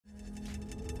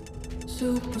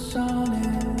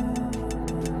Supersonic,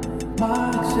 my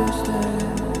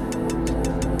existence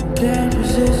can't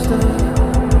resist it,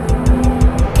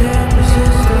 can't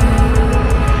resist it.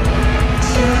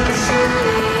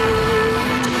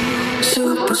 Supersonic,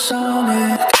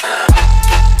 supersonic.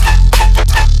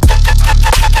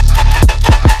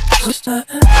 What's that?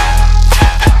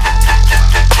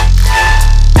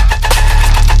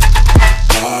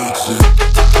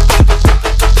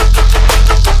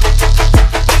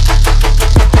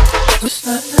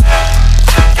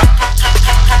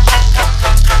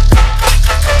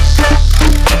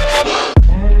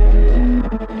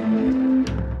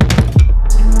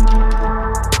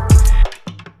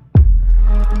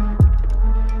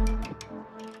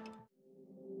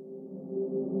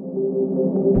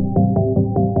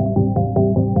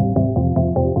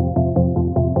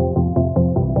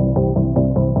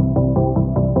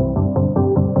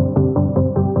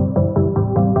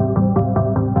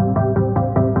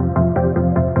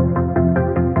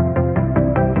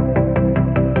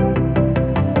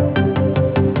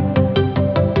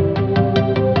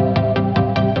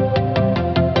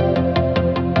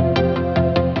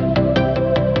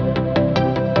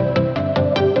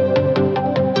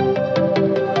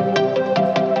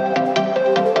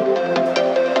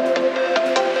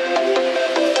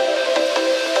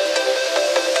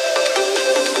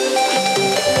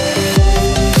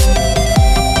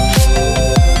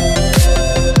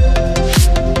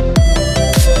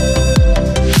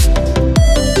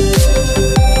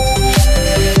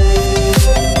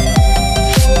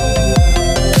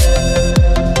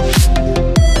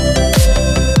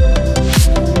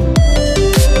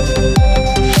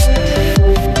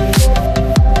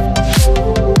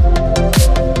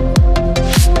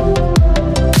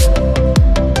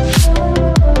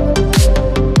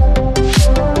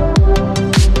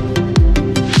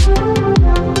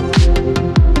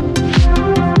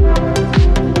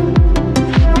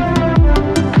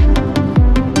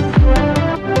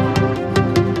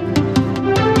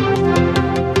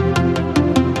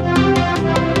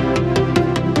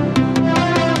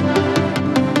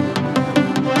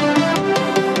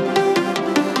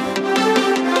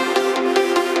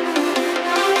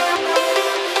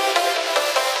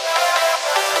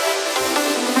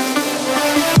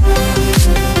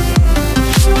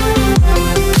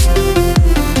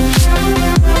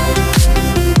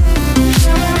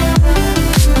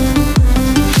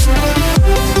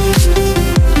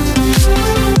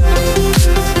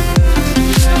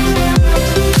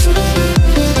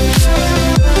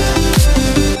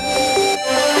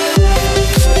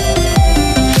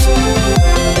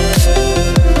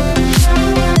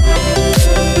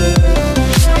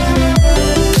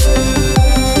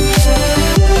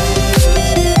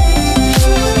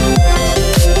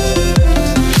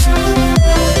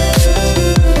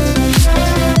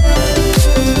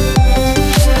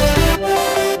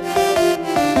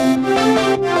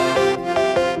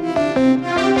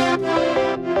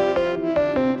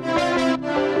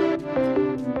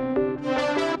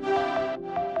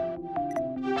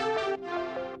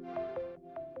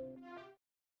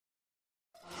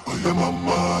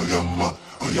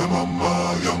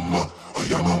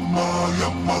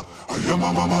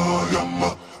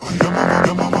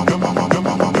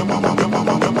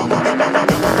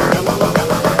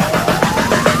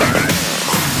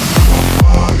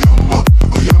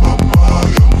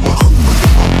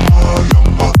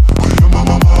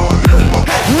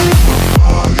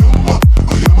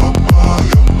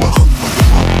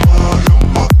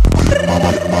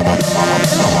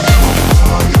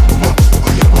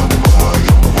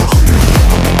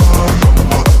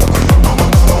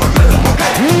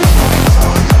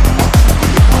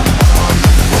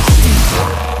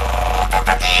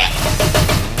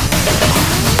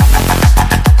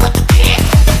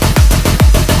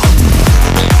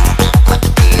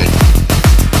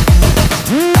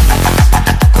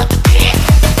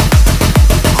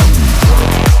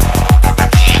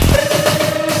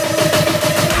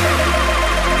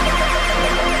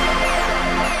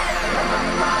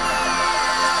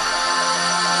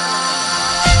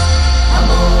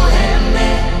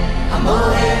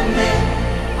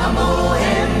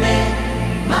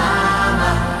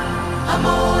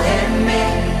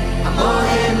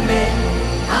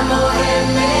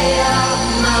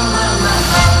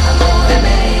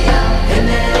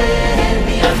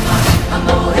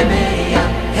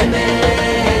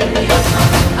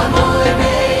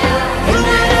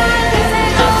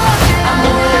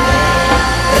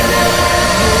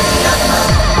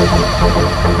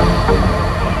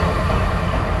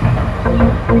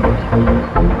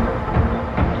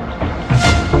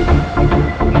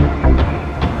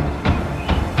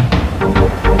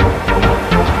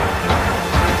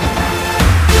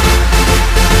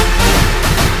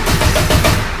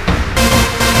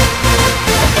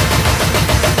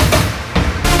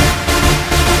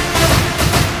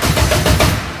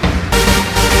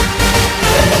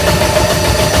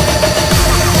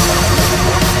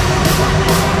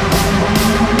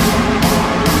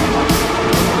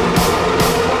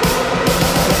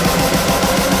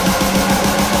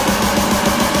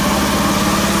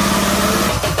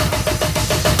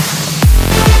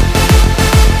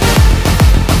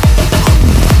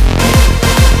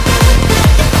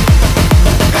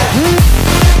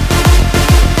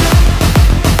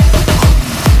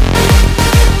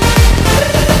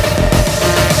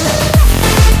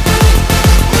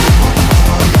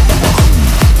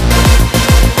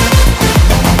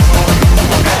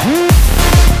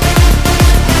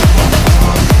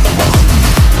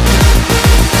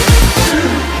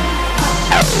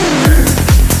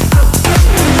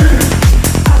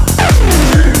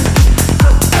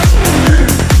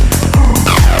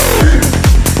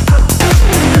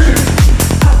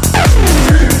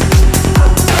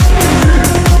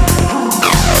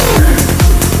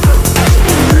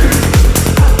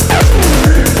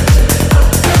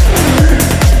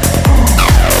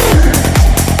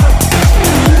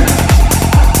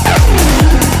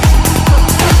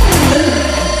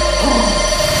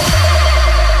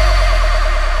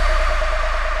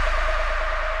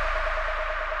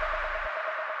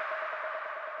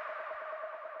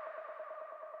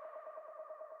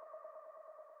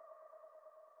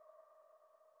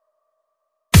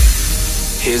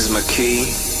 Here's my key,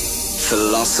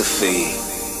 philosophy.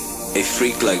 A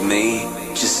freak like me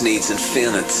just needs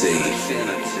infinity.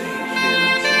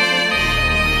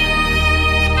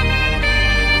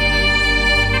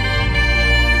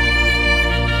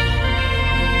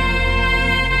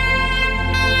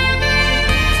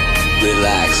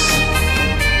 Relax,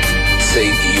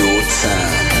 take your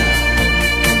time.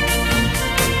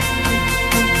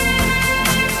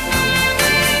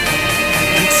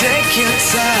 And take your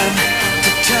time to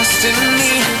trust in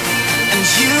me, and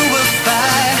you will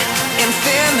find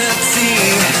infinity,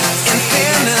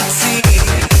 infinity.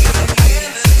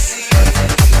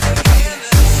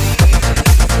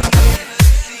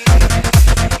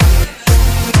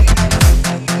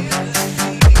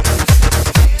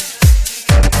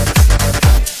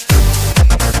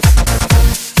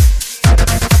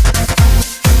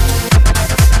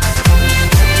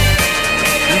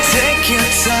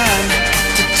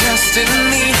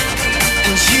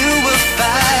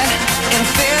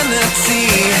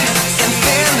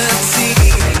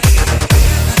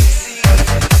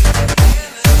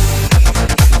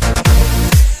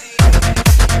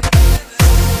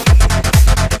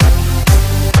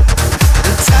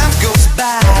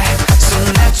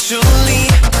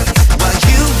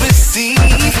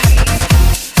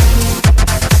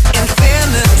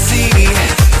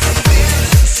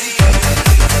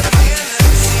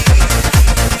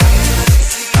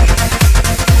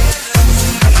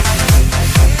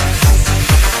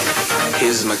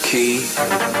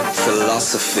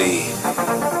 Philosophy.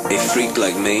 A freak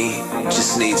like me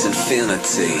just needs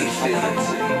infinity.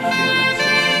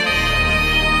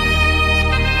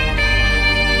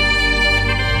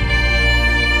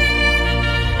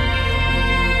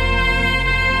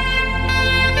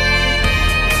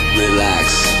 Relax,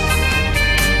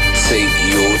 take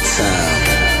your time.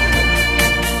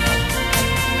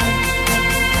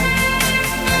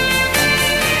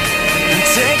 And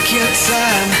take your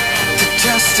time to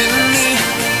trust in me,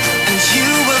 and you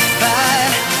will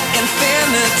find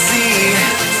infinity,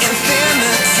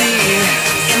 infinity,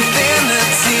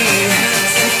 infinity,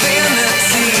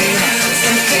 infinity,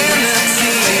 infinity,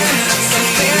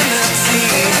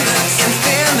 infinity,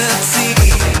 infinity.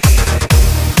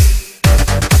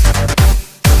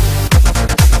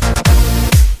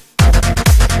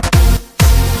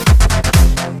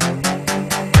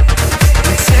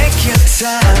 And take your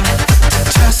time to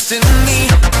trust in me,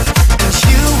 and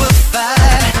you will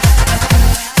find.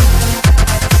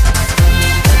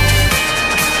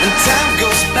 And time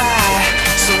goes by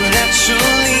so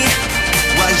naturally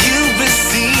while you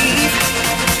receive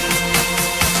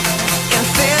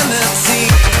infinity.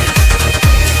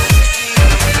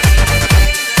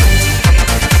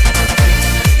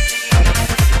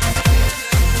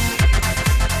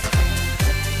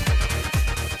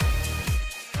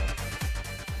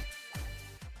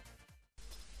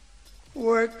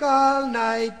 Work all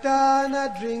night and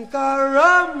a drink a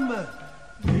rum.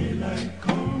 Daylight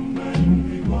come and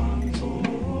we want go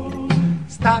home.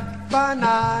 Stack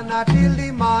banana till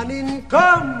the morning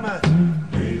come.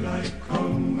 Daylight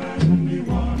come and we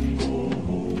want go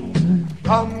home.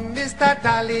 Come, Mr.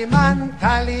 Tallyman,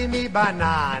 tally me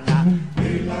banana.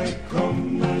 Daylight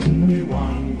come and we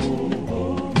want go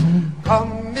home.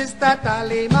 Come, Mr.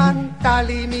 Tallyman,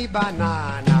 tally me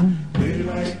banana.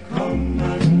 Daylight come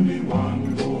and we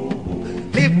want go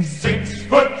home. Live 6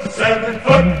 foot, 7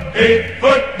 foot, 8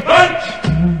 foot bunch.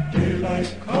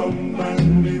 Daylight come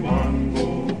and we want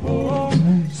go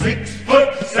home. 6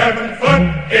 foot, 7 foot,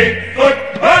 8 foot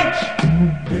bunch.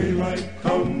 Daylight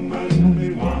come and we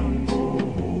want go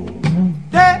home.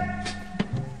 day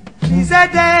is a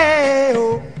day,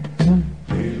 oh.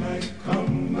 Daylight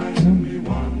come and we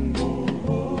want go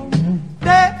home.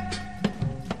 Day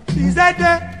is a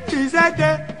day, is a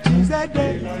day, is a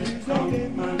day. Daylight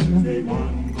come and we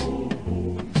want go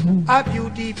home. A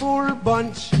beautiful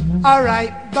bunch, a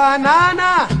ripe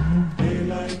banana.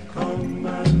 Daylight come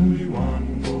and we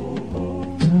want go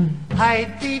home.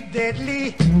 Hide the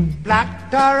deadly black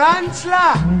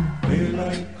tarantula.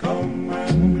 Daylight come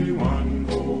and we want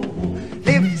go home.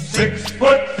 Live 6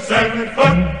 foot, 7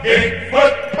 foot, 8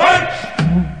 foot bunch.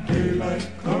 Daylight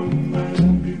come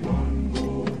and we want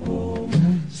go home.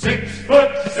 6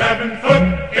 foot, 7 foot,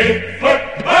 8 foot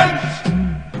bunch.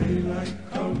 Daylight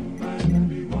come and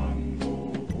we want go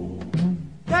home.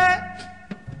 day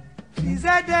is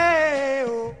a day,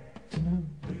 oh.